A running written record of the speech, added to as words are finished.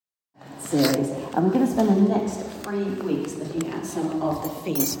series. And we're going to spend the next 3 weeks looking at some of the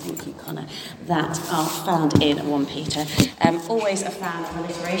themes, thank you, Connor, that are found in 1 Peter. Always a fan of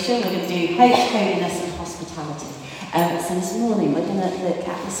alliteration. We're going to do hope, holiness and hospitality. So this morning we're going to look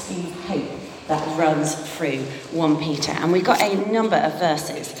at this theme of hope that runs through 1 Peter. And we've got a number of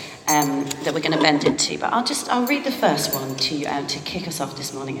verses that we're going to bend into. But I'll read the first one to kick us off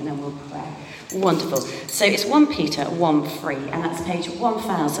this morning, and then we'll pray. Wonderful. So it's 1 Peter 1:3, and that's page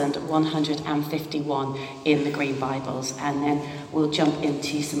 1151 in the Green Bibles. And then we'll jump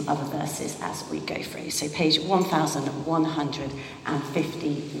into some other verses as we go through. So page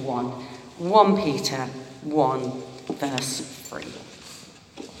 1151, 1 Peter 1, verse 3.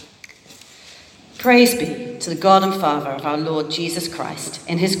 Praise be to the God and Father of our Lord Jesus Christ.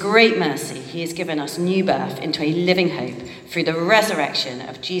 In his great mercy, he has given us new birth into a living hope through the resurrection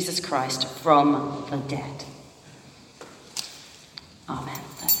of Jesus Christ from the dead. Amen.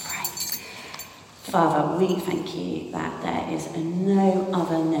 Let's pray. Father, we thank you that there is no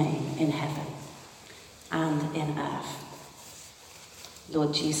other name in heaven and in earth,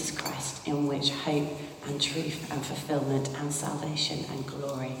 Lord Jesus Christ, in which hope and truth and fulfillment and salvation and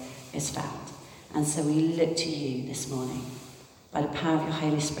glory is found. And so we look to you this morning. By the power of your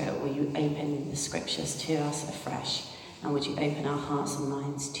Holy Spirit, will you open the scriptures to us afresh? And would you open our hearts and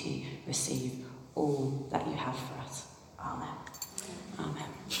minds to receive all that you have for us? Amen.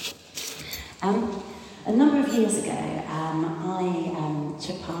 Amen. A number of years ago, I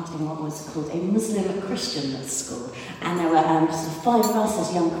took part in what was called a Muslim Christian school. And there were sort of 5 of us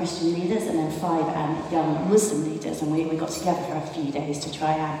as young Christian leaders and then 5 young Muslim leaders. And we got together for a few days to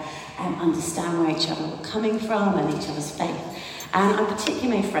try and understand where each other were coming from and each other's faith. And I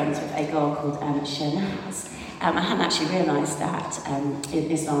particularly made friends with a girl called Shernaz. I hadn't actually realised that in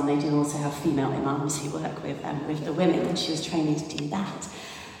Islam they do also have female imams who work with the women, and she was training to do that.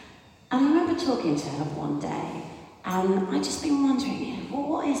 And I remember talking to her one day, and I'd just been wondering,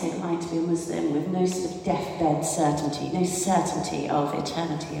 what is it like to be a Muslim with no sort of deathbed certainty, no certainty of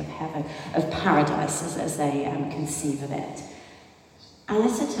eternity, of heaven, of paradise as they conceive of it? And I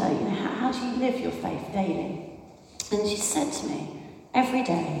said to her, how do you live your faith daily? And she said to me, every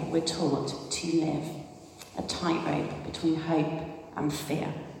day we're taught to live a tightrope between hope and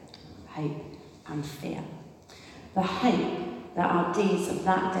fear. Hope and fear. The hope that our deeds of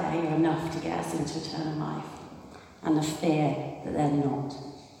that day are enough to get us into eternal life, and the fear that they're not.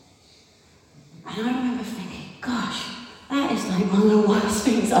 And I remember thinking, gosh, that is like one of the worst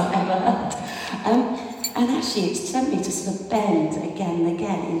things I've ever heard. And actually it sent me to sort of bend again and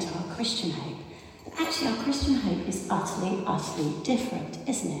again into our Christian hope. But actually our Christian hope is utterly, utterly different,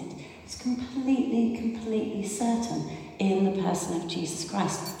 isn't it? It's completely certain in the person of Jesus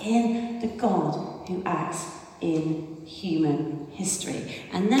Christ, in the God who acts in human history.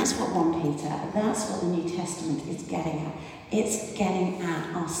 And that's what 1 Peter, that's what the New Testament is getting at. It's getting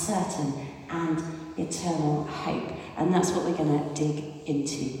at our certain and eternal hope. And that's what we're going to dig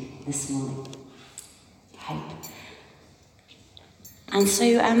into this morning. Hope. And so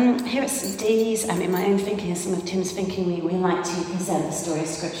here at St. Dee's, in my own thinking and some of Tim's thinking, we like to present the story of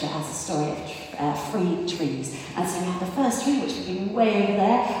Scripture as a story of 3 trees. And so we have the first tree, which would be way over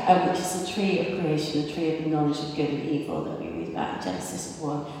there, which is the tree of creation, the tree of the knowledge of good and evil that we read about in Genesis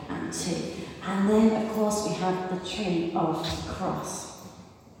 1 and 2. And then, of course, we have the tree of the cross,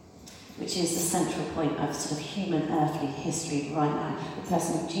 which is the central point of sort of human earthly history right now. The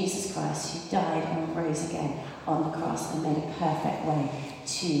person of Jesus Christ, who died and rose again on the cross and made a perfect way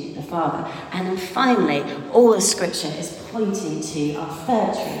to the Father. And then finally, all of Scripture is pointing to our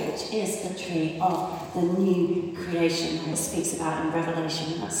third tree, which is the tree of the new creation that it speaks about in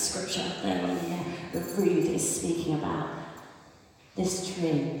Revelation. That's Scripture up there on the rood is speaking about. This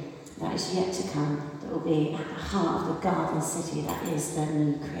tree that is yet to come, that will be at the heart of the garden city that is the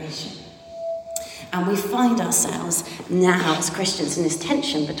new creation. And we find ourselves now as Christians in this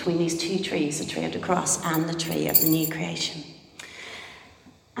tension between these 2 trees, the tree of the cross and the tree of the new creation.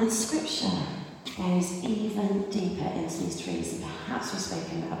 And Scripture goes even deeper into these trees than perhaps we've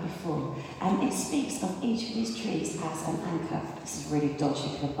spoken about before. And it speaks of each of these trees as an anchor. This is really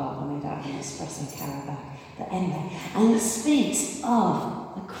dodgy kebab I made out of an espresso carrier bag. But anyway, and it speaks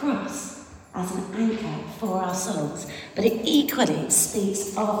of the cross as an anchor for our souls. But it equally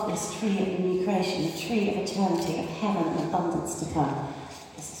speaks of this tree of the new creation, the tree of eternity, of heaven and abundance to come.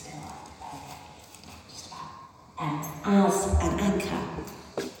 This is good. Just about. As an anchor.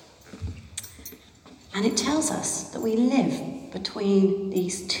 And it tells us that we live between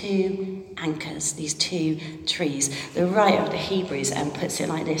these two anchors, these two trees. The writer of the Hebrews puts it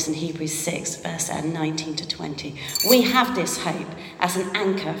like this in Hebrews 6, verse 19 to 20. We have this hope as an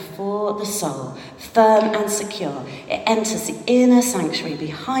anchor for the soul, firm and secure. It enters the inner sanctuary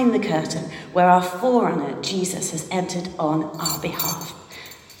behind the curtain where our forerunner, Jesus, has entered on our behalf.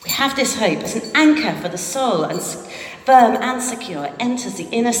 We have this hope as an anchor for the soul, and firm and secure, enters the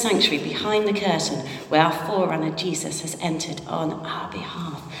inner sanctuary behind the curtain where our forerunner Jesus has entered on our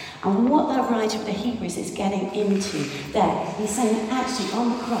behalf. And what that writer of the Hebrews is getting into there, he's saying that actually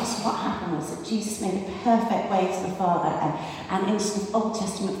on the cross, what happened was that Jesus made a perfect way to the Father. And in sort of Old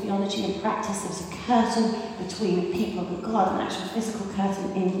Testament theology and practice, there was a curtain between people and God, an actual physical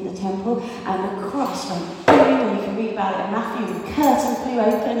curtain in the temple. And the cross went through, and you can read about it in Matthew, the curtain flew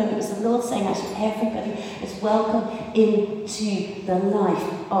open, and it was the Lord saying, actually, everybody is welcome into the life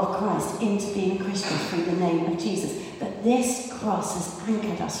of Christ, into being a Christian through the name of Jesus. But this cross has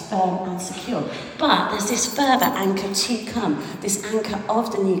anchored us firm and secure. But there's this further anchor to come, this anchor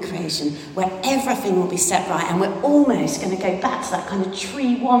of the new creation, where everything will be set right, and we're almost going to go back to that kind of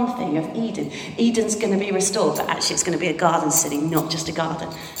tree one thing of Eden. Eden's going to be restored, but actually it's going to be a garden city, not just a garden.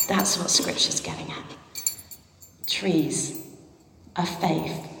 That's what Scripture's getting at. Trees of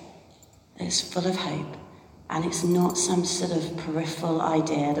faith that is full of hope. And it's not some sort of peripheral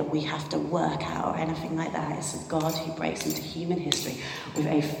idea that we have to work out or anything like that. It's a God who breaks into human history with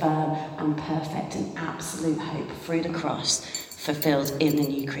a firm and perfect and absolute hope through the cross fulfilled in the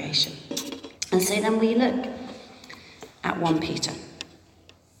new creation. And so then we look at 1 Peter.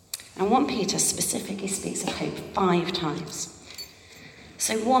 And 1 Peter specifically speaks of hope 5 times.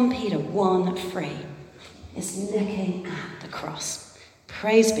 So 1 Peter 1:3 is looking at the cross.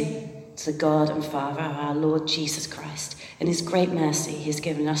 Praise be to the God and Father of our Lord Jesus Christ. In his great mercy, he has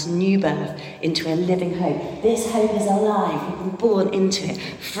given us new birth into a living hope. This hope is alive. We've been born into it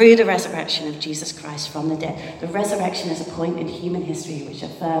through the resurrection of Jesus Christ from the dead. The resurrection is a point in human history which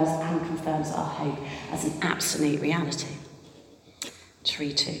affirms and confirms our hope as an absolute reality.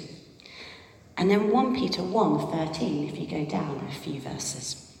 3:2. And then 1 Peter 1:13, if you go down a few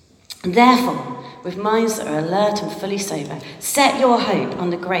verses. Therefore, with minds that are alert and fully sober, set your hope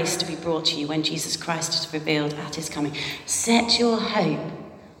on the grace to be brought to you when Jesus Christ is revealed at his coming. Set your hope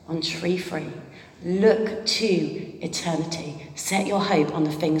on tree free. Look to eternity. Set your hope on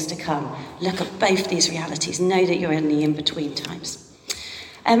the things to come. Look at both these realities. Know that you're in the in-between times.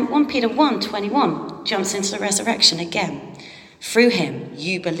 1 Peter 1:21 jumps into the resurrection again. Through him,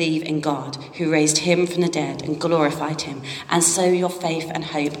 you believe in God, who raised him from the dead and glorified him. And so your faith and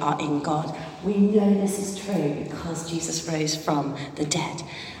hope are in God. We know this is true because Jesus rose from the dead.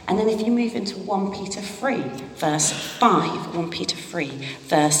 And then if you move into 1 Peter 3, verse 5, 1 Peter 3,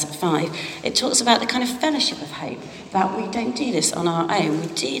 verse 5, it talks about the kind of fellowship of hope, that we don't do this on our own. We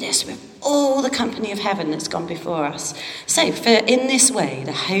do this with all the company of heaven that's gone before us. So, for in this way,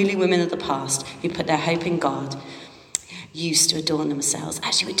 the holy women of the past who put their hope in God used to adorn themselves.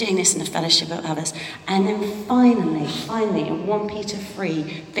 Actually, we're doing this in the fellowship of others. And then finally, in 1 Peter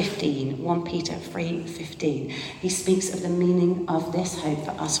 3:15, he speaks of the meaning of this hope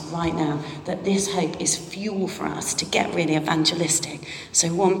for us right now, that this hope is fuel for us to get really evangelistic. So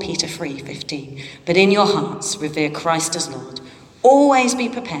 1 Peter 3:15, but in your hearts revere Christ as Lord. Always be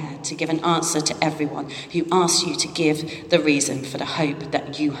prepared to give an answer to everyone who asks you to give the reason for the hope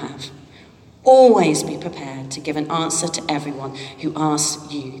that you have. Always be prepared to give an answer to everyone who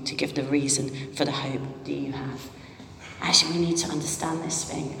asks you to give the reason for the hope that you have. Actually, we need to understand this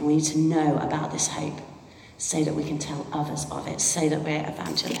thing, and we need to know about this hope so that we can tell others of it, so that we're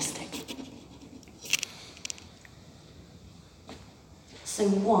evangelistic. So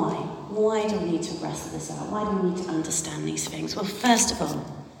why? Why do we need to wrestle this out? Why do we need to understand these things? Well, first of all,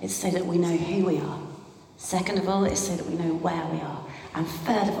 it's so that we know who we are. Second of all, it's so that we know where we are. And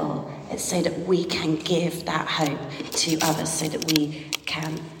third of all, it's so that we can give that hope to others, so that we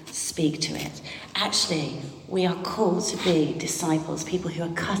can speak to it. Actually, we are called to be disciples, people who are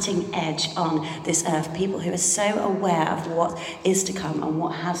cutting edge on this earth, people who are so aware of what is to come and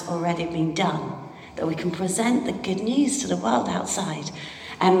what has already been done, that we can present the good news to the world outside.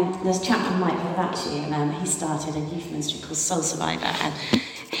 There's a chap called Mike Lavacci, and he started a youth ministry called Soul Survivor, and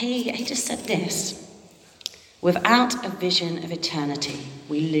he just said this: without a vision of eternity,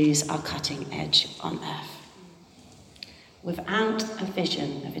 we lose our cutting edge on earth. Without a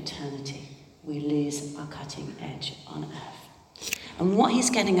vision of eternity, we lose our cutting edge on earth. And what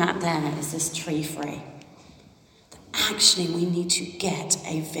he's getting at there is this tree free. actually we need to get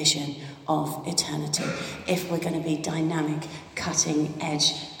a vision of eternity if we're going to be dynamic,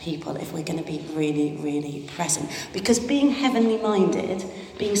 cutting-edge people, if we're going to be really, really present. Because being heavenly minded,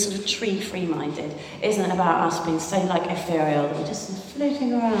 being sort of tree-free minded, isn't about us being so like ethereal that we're just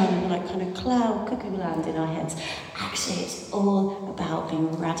floating around in like kind of cloud cuckoo land in our heads. Actually, it's all about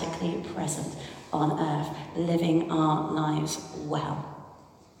being radically present on earth, living our lives well.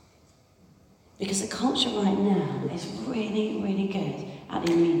 Because the culture right now is really, really good at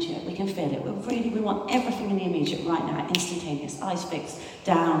the immediate. We can feel it. We want everything in the immediate right now, instantaneous, eyes fixed,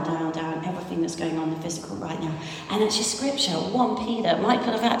 down, down, down, everything that's going on in the physical right now. And actually scripture, 1 Peter, might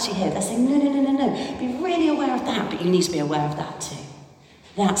put have actually here, they're saying, no. Be really aware of that, but you need to be aware of that too.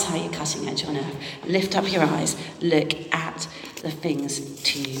 That's how you're cutting edge on earth. Lift up your eyes, look at the things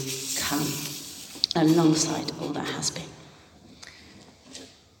to come, alongside all that has been.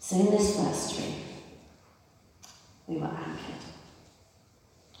 So in this first tree, we were anchored.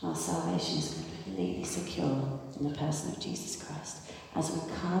 Our salvation is completely secure in the person of Jesus Christ. As we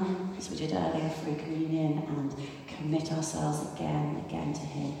come, as we did earlier through communion, and commit ourselves again and again to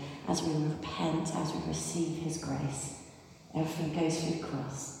him, as we repent, as we receive his grace, everything goes through the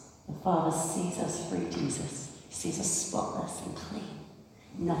cross. The Father sees us through Jesus. He sees us spotless and clean.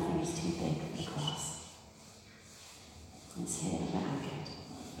 Nothing is too big for the cross. It's here we're anchored.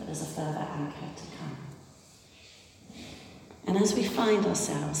 But there's a further anchor to come. And as we find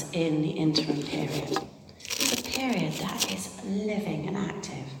ourselves in the interim period, it's a period that is living and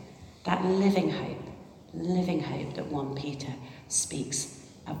active, that living hope that 1 Peter speaks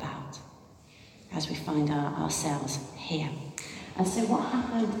about, as we find ourselves here. And so what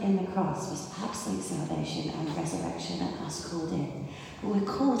happened in the cross was absolute salvation and resurrection and us called in. But we're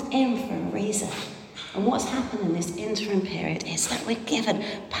called in for a reason. And what's happened in this interim period is that we're given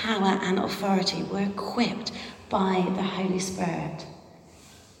power and authority. We're equipped by the Holy Spirit.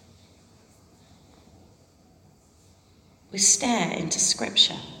 We stare into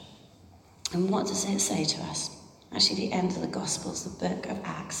Scripture. And what does it say to us? Actually, the end of the Gospels, the book of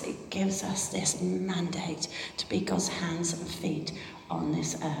Acts, it gives us this mandate to be God's hands and feet on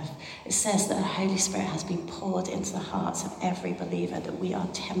this earth. It says that the Holy Spirit has been poured into the hearts of every believer, that we are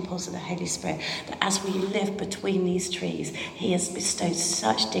temples of the Holy Spirit, that as we live between these trees, he has bestowed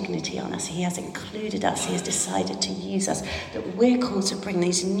such dignity on us. He has included us. He has decided to use us, that we're called to bring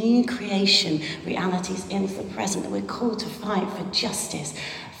these new creation realities into the present, that we're called to fight for justice,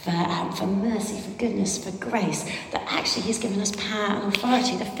 for mercy, for goodness, for grace, that actually he's given us power and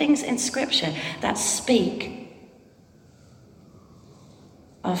authority. The things in Scripture that speak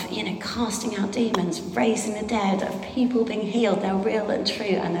of, casting out demons, raising the dead, of people being healed, they're real and true,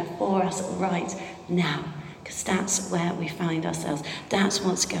 and they're for us right now. Because that's where we find ourselves. That's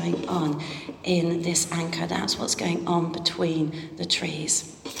what's going on in this anchor. That's what's going on between the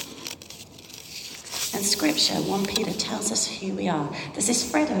trees. And Scripture, 1 Peter tells us who we are. There's this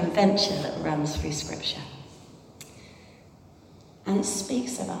thread of adventure that runs through Scripture. And it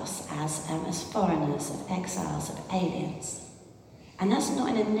speaks of us as foreigners, of exiles, of aliens. And that's not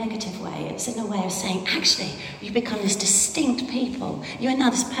in a negative way. It's in a way of saying, actually, you've become this distinct people. You're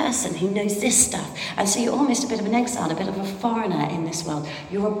now this person who knows this stuff. And so you're almost a bit of an exile, a bit of a foreigner in this world.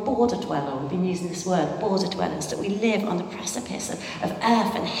 You're a border dweller. We've been using this word, border dwellers, that we live on the precipice of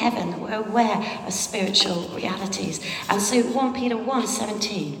earth and heaven, that we're aware of spiritual realities. And so 1 Peter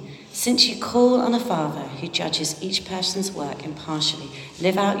 1:17, since you call on a Father who judges each person's work impartially,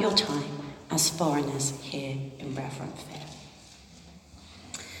 live out your time as foreigners here in reverent fear.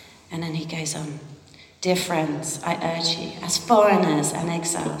 And then he goes on, dear friends, I urge you, as foreigners and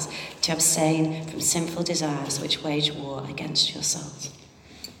exiles, to abstain from sinful desires which wage war against your souls.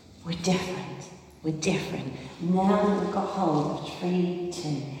 We're different. Now that we've got hold of tree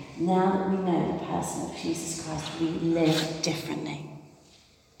 2, now that we know the person of Jesus Christ, we live differently.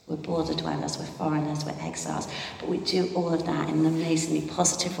 We're border dwellers, we're foreigners, we're exiles, but we do all of that in an amazingly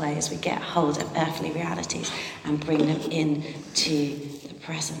positive way as we get hold of earthly realities and bring them into the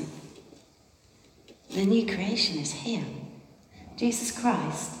present. The new creation is here. Jesus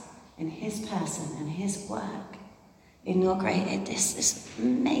Christ, in his person and his work, inaugurated this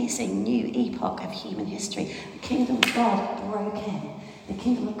amazing new epoch of human history. The kingdom of God broke in. The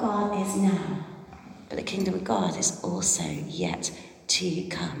kingdom of God is now. But the kingdom of God is also yet to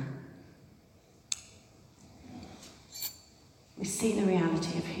come. We see the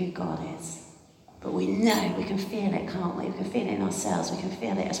reality of who God is. But we know, we can feel it, can't we? We can feel it in ourselves. We can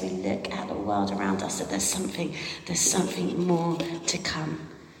feel it as we look at the world around us, that there's something more to come.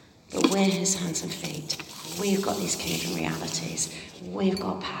 But we're his hands and feet. We've got these kingdom realities. We've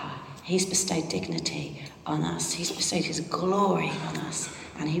got power. He's bestowed dignity on us. He's bestowed his glory on us,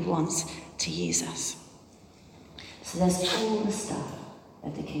 and he wants to use us. So there's all the stuff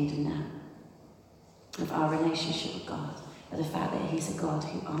of the kingdom now, of our relationship with God, of the fact that he's a God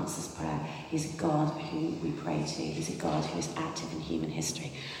who answers prayer. He's a God who we pray to. He's a God who is active in human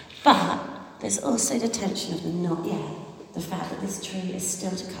history. But there's also the tension of the not yet, the fact that this tree is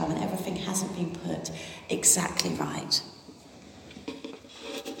still to come and everything hasn't been put exactly right.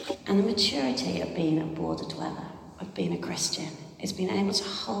 And the maturity of being a border dweller, of being a Christian, is being able to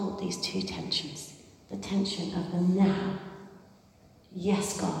hold these two tensions. The tension of the now.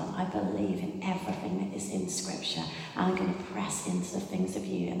 Yes, God, I believe in everything that is in Scripture. I'm going to press into the things of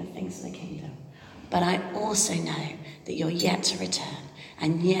you and the things of the kingdom. But I also know that you're yet to return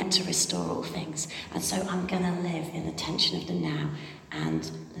and yet to restore all things. And so I'm going to live in the tension of the now and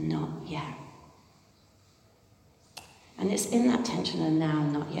the not yet. And it's in that tension of the now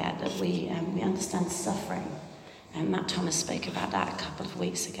and not yet that we understand suffering. And Matt Thomas spoke about that a couple of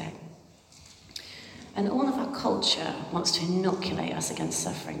weeks ago. And all of our culture wants to inoculate us against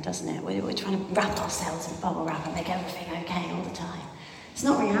suffering, doesn't it? We're trying to wrap ourselves in bubble wrap and make everything okay all the time. It's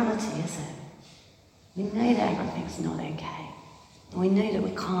not reality, is it? We know that everything's not okay. And we know that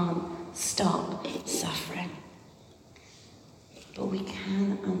we can't stop suffering. But we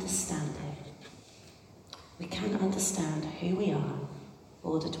can understand it. We can understand who we are,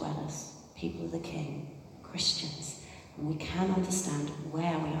 border dwellers, people of the King, Christians. And we can understand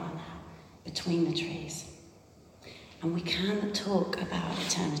where we are now, between the trees. And we can talk about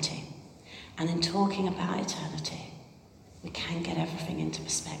eternity. And in talking about eternity, we can get everything into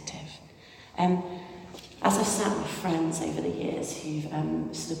perspective. As I've sat with friends over the years who've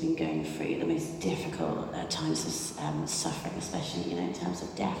sort of been going through the most difficult times of suffering, especially in terms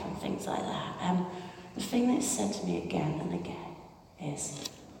of death and things like that, the thing that's said to me again and again is,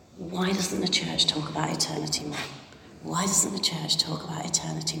 why doesn't the church talk about eternity more? Why doesn't the church talk about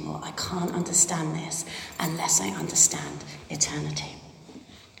eternity more? I can't understand this unless I understand eternity.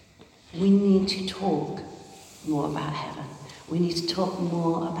 We need to talk more about heaven. We need to talk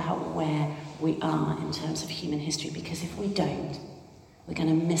more about where we are in terms of human history, because if we don't, we're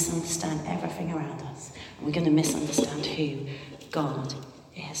going to misunderstand everything around us. And we're going to misunderstand who God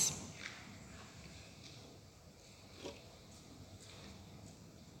is.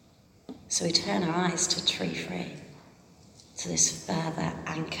 So we turn our eyes to Tree Free, to this further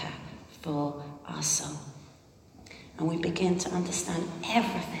anchor for our soul. And we begin to understand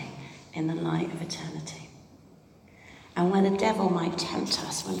everything in the light of eternity. And when the devil might tempt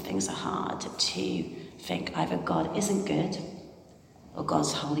us when things are hard to think either God isn't good, or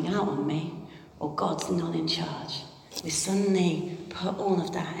God's holding out on me, or God's not in charge, we suddenly put all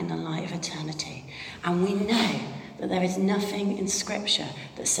of that in the light of eternity. And we know that there is nothing in Scripture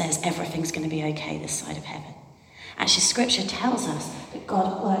that says everything's going to be okay this side of heaven. Actually, Scripture tells us that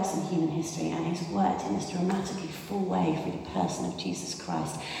God works in human history, and he's worked in this dramatically full way through the person of Jesus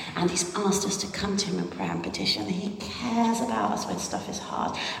Christ. And he's asked us to come to him in prayer and petition. And he cares about us when stuff is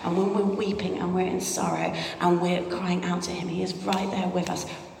hard. And when we're weeping and we're in sorrow and we're crying out to him, he is right there with us.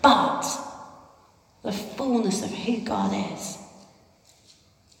 But the fullness of who God is,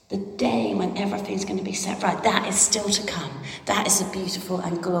 the day when everything's going to be set right, that is still to come. That is a beautiful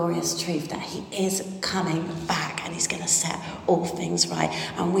and glorious truth, that he is coming back and he's going to set all things right.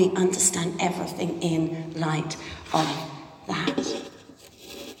 And we understand everything in light of that.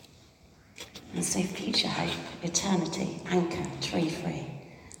 And so future hope, eternity, anchor, Tree Free.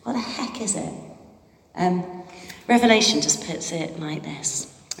 What the heck is it? Revelation just puts it like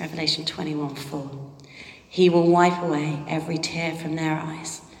this. Revelation 21:4. He will wipe away every tear from their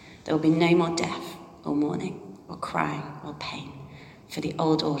eyes. There will be no more death, or mourning, or crying, or pain, for the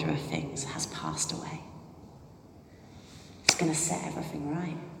old order of things has passed away. It's going to set everything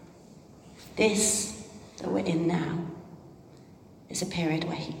right. This that we're in now is a period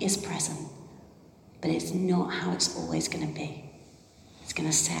where he is present, but it's not how it's always going to be. It's going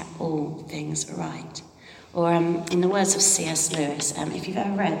to set all things right. Or in the words of C.S. Lewis, if you've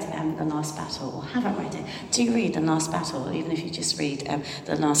ever read The Last Battle, or haven't read it, do read The Last Battle, even if you just read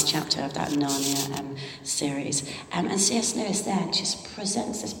the last chapter of that Narnia series. And C.S. Lewis there just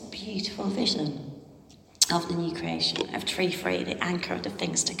presents this beautiful vision of the new creation, of Tree Free, the anchor of the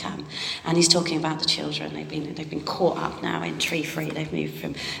things to come. And he's talking about the children. They've been caught up now in Tree Free. They've moved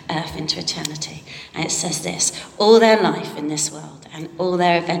from earth into eternity. And it says this: all their life in this world and all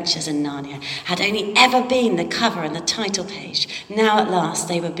their adventures in Narnia had only ever been the cover and the title page. Now at last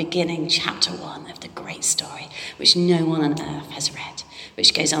they were beginning chapter 1 of the great story, which no one on earth has read,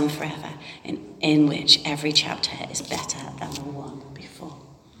 which goes on forever, in which every chapter is better than the one before.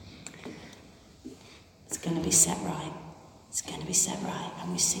 It's going to be set right. It's going to be set right.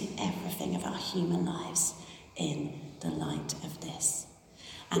 And we see everything of our human lives in the light of this.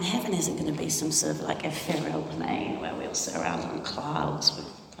 And heaven isn't going to be some sort of like ethereal plane where we all sit around on clouds with,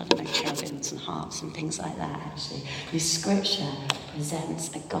 I don't know, cherubims and harps and things like that, actually. This scripture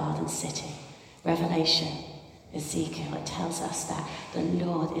presents a garden city. Revelation, Ezekiel, it tells us that the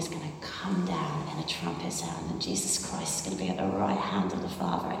Lord is going to come down in a trumpet sound, and Jesus Christ is going to be at the right hand of the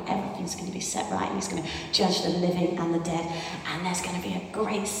Father, and everything's going to be set right, and he's going to judge the living and the dead, and there's going to be a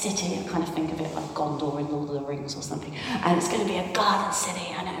great city. I kind of think of it like Gondor in Lord of the Rings or something, and it's going to be a garden city,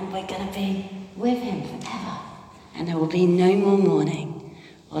 and we're going to be with him forever, and there will be no more mourning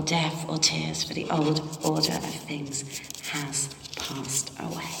or death or tears, for the old order of things has passed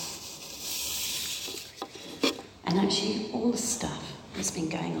away. And actually, all the stuff that's been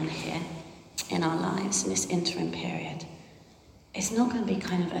going on here in our lives in this interim period, it's not going to be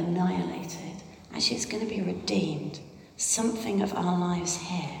kind of annihilated. Actually, it's going to be redeemed. Something of our lives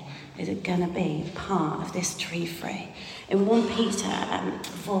here is going to be part of this tree free. In 1 Peter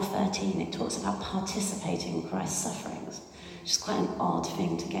 4:13, it talks about participating in Christ's sufferings. Which is quite an odd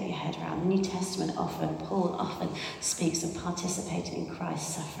thing to get your head around. The New Testament Paul often speaks of participating in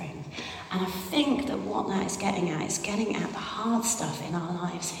Christ's sufferings. And I think that what that is getting at the hard stuff in our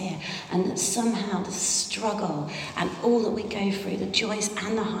lives here, and that somehow the struggle and all that we go through, the joys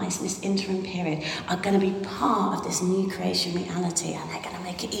and the highs in this interim period, are going to be part of this new creation reality, and they're going to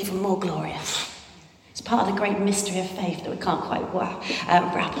make it even more glorious. It's part of the great mystery of faith that we can't quite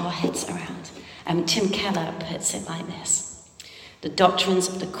wrap our heads around. Tim Keller puts it like this. The doctrines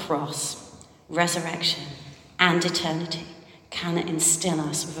of the cross, resurrection, and eternity can instill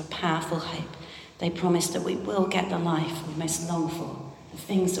us with a powerful hope. They promise that we will get the life we most long for, the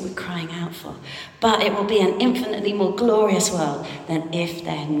things that we're crying out for. But it will be an infinitely more glorious world than if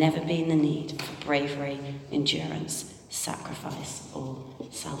there had never been the need for bravery, endurance, sacrifice, or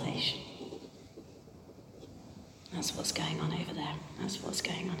salvation. That's what's going on over there. That's what's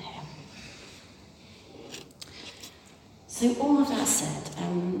going on here. So all of that said,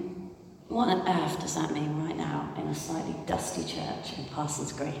 what on earth does that mean right now in a slightly dusty church in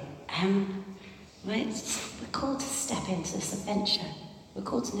Parsons Green? We're called to step into this adventure. We're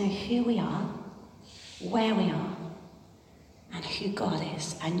called to know who we are, where we are, and who God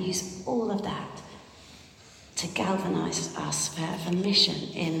is, and use all of that to galvanise us for mission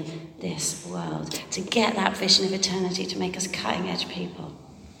in this world, to get that vision of eternity, to make us cutting-edge people.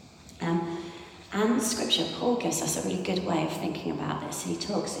 And the scripture, Paul gives us a really good way of thinking about this. He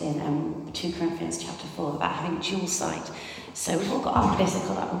talks in 2 Corinthians chapter 4 about having dual sight. So we've all got our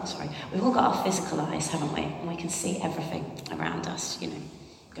physical eyes, haven't we? And we can see everything around us,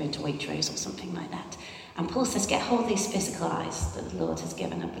 going to Waitrose or something like that. And Paul says, get hold of these physical eyes that the Lord has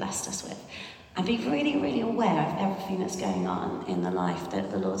given and blessed us with. And be really, really aware of everything that's going on in the life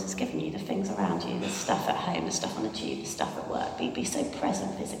that the Lord has given you, the things around you, the stuff at home, the stuff on the tube, the stuff at work. Be so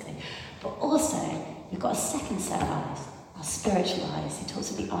present physically. But also, we've got a second set of eyes, our spiritual eyes. He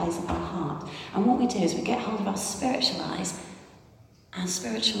talks of the eyes of our heart. And what we do is we get hold of our spiritual eyes, and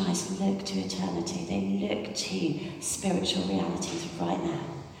spiritual eyes look to eternity. They look to spiritual realities right now.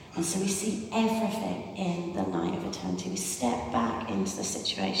 And so we see everything in the light of eternity. We step back into the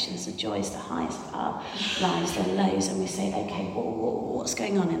situations, the joys, the highs of our lives, the lows, and we say, okay, what's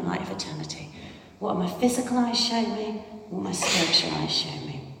going on in light of eternity? What my physical eyes show me? What my spiritual eyes show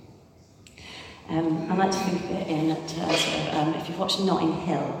me? I like to think of it in terms of, if you've watched Notting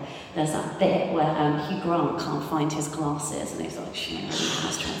Hill, there's that bit where Hugh Grant can't find his glasses, and he's like, trying to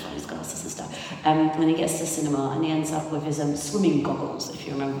find his glasses and stuff. When he gets to the cinema, and he ends up with his swimming goggles, if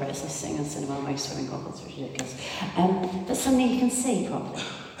you remember it. It's this thing in cinema, most swimming goggles are ridiculous. But suddenly you can see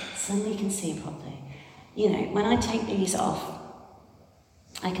properly. When I take these off,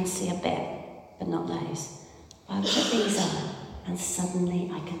 I can see a bit, but not loads. But I put these on, and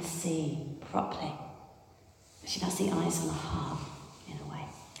suddenly I can see properly. Actually, that's the eyes and the heart, in a way.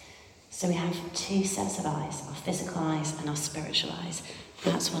 So we have two sets of eyes, our physical eyes and our spiritual eyes.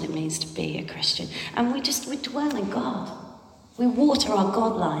 That's what it means to be a Christian. And we dwell in God. We water our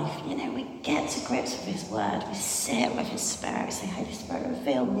God life. We get to grips with his word. We sit with his spirit. We say, Holy Spirit,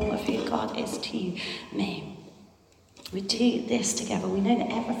 reveal more of who God is to me. We do this together. We know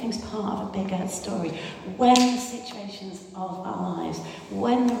that everything's part of a bigger story. When the situations of our lives,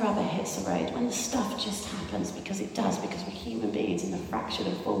 when the rubber hits the road, when the stuff just happens, because it does, because we're human beings in a fractured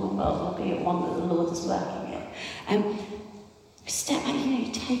and fallen world, albeit one that the Lord is working in. You step back,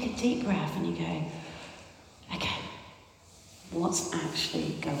 you take a deep breath and you go, okay, what's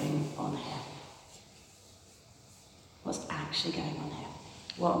actually going on here? What's actually going on here?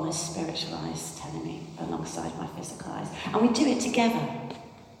 what are my spiritual eyes telling me alongside my physical eyes? And we do it together.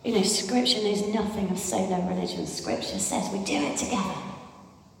 You know, Scripture knows nothing of solo religion. Scripture says we do it together.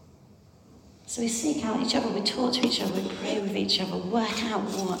 So we seek out each other, we talk to each other, we pray with each other, work out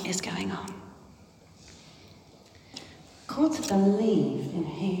what is going on. Called to believe in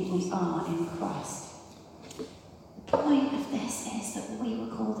who we are in Christ. The point of this is that we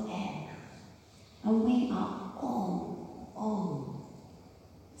were called in, and we are all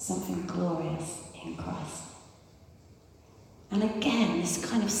something glorious in Christ. And again, this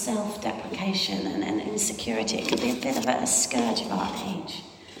kind of self-deprecation and insecurity, it can be a bit of a scourge of our age.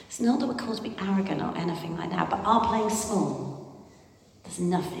 It's not that we're called to be arrogant or anything like that, but our playing small does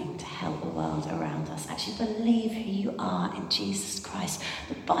nothing to help the world around us. Actually believe who you are in Jesus Christ.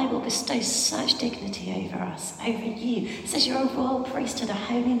 The Bible bestows such dignity over us, over you. It says you're a royal priesthood, a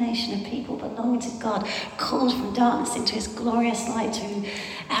holy nation of people belonging to God, called from darkness into his glorious light to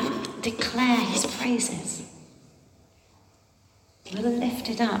declare his praises. We're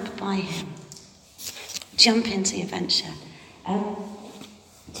lifted up by him. Jump into the adventure.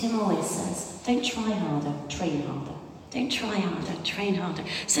 Tim always says, don't try harder, train harder. Don't try harder, train harder.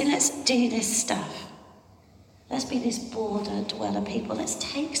 So let's do this stuff. Let's be these border dweller people. Let's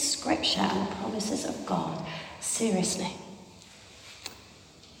take Scripture and the promises of God seriously.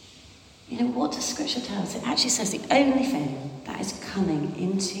 You know, what does Scripture tell us? It actually says the only thing that is coming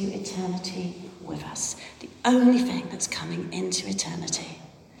into eternity with us, the only thing that's coming into eternity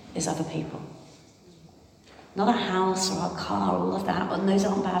is other people. Not a house or a car, all of that, and those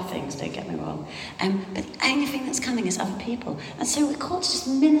aren't bad things, don't get me wrong. But the only thing that's coming is other people. And so we're called to just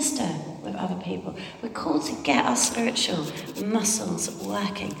minister with other people. We're called to get our spiritual muscles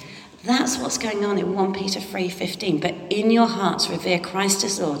working. That's what's going on in 1 Peter 3:15. But in your hearts revere Christ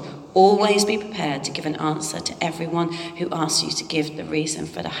as Lord. Always be prepared to give an answer to everyone who asks you to give the reason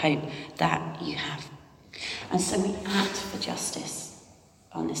for the hope that you have. And so we act for justice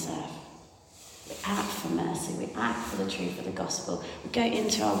on this earth. We act for mercy, we act for the truth of the gospel. We go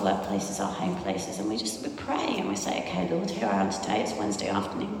into our workplaces, our home places, and we pray and we say, okay, Lord, here I am today, it's Wednesday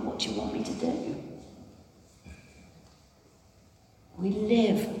afternoon, what do you want me to do? We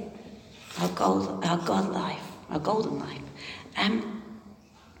live our God life, our golden life. And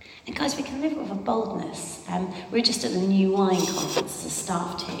guys, we can live with a boldness. We're just at the New Wine Conference as a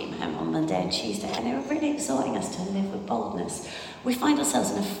staff team on Monday and Tuesday, and they were really exhorting us to live with boldness. We find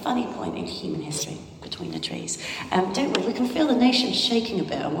ourselves in a funny point in human history between the trees, don't we? We can feel the nation shaking a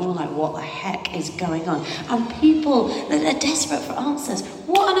bit, and we're all like, what the heck is going on? And people, they're desperate for answers.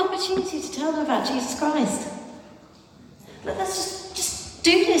 What an opportunity to tell them about Jesus Christ. Let's just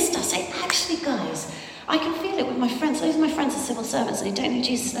do this stuff. Say, actually, guys, I can feel it with my friends. Those of my friends are civil servants and they don't know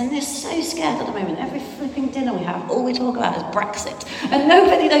Jesus, and they're so scared at the moment. Every flipping dinner we have, all we talk about is Brexit, and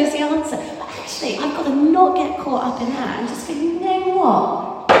nobody knows the answer. But actually, I've got to not get caught up in that and just go, you know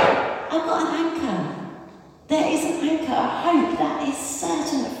what? I've got an anchor. There is an anchor, a hope that is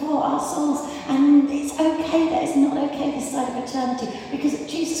certain for our souls, and it's okay that it's not okay this side of eternity, because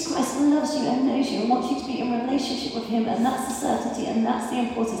Jesus Christ loves you and knows you and wants you to be in relationship with him, and that's the certainty and that's the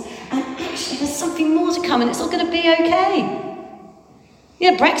importance. And actually there's something more to come, and it's all going to be okay.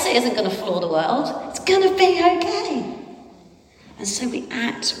 Yeah, Brexit isn't going to floor the world. It's going to be okay. And so we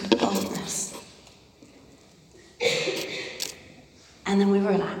act with boldness. And then we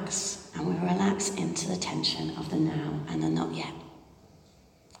relax. And we relax into the tension of the now and the not yet.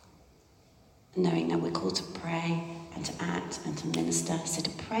 Knowing that we're called to pray and to act and to minister. So to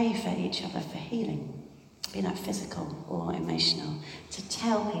pray for each other for healing, be that physical or emotional. To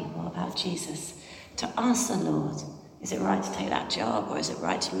tell people about Jesus. To ask the Lord, is it right to take that job, or is it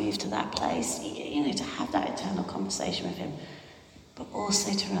right to move to that place? You know, to have that eternal conversation with him. But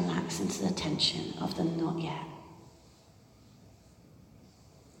also to relax into the tension of the not yet.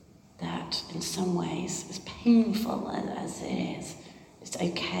 That in some ways, as painful as it is, it's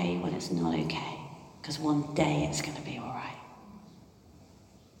okay when it's not okay, because one day it's going to be all right.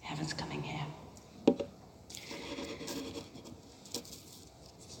 Heaven's coming here.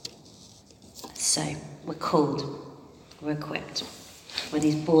 So, we're called, we're equipped. We're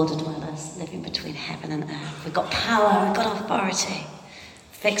these border dwellers living between heaven and earth. We've got power, we've got authority.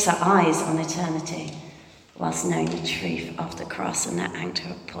 Fix our eyes on eternity, whilst knowing the truth of the cross and that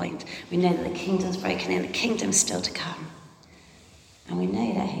anchor point. We know that the kingdom's broken in, the kingdom's still to come. And we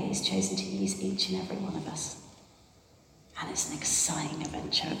know that he's chosen to use each and every one of us. And it's an exciting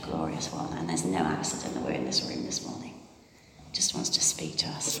adventure, a glorious one. And there's no accident that we're in this room this morning. He just wants to speak to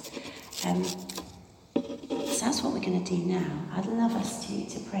us. So that's what we're going to do now. I'd love us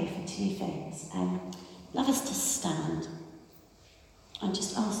to pray for two things. Love us to stand. and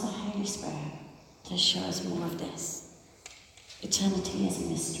just ask the Holy Spirit to show us more of this. Eternity is a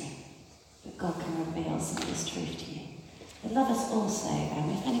mystery, but God can reveal some of this truth to you. But love us also,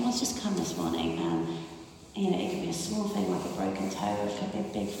 if anyone's just come this morning, it could be a small thing like a broken toe, or it could be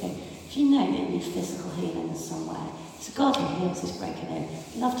a big thing. If you know that you need physical healing in some way, it's God who heals this broken limb.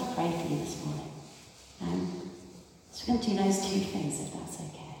 I'd love to pray for you this morning. So we're going to do those two things, if that's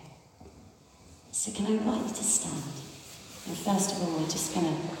okay. So can I invite you to stand? And first of all, we're just going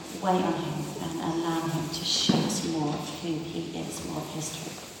to wait on him and allow him to show us more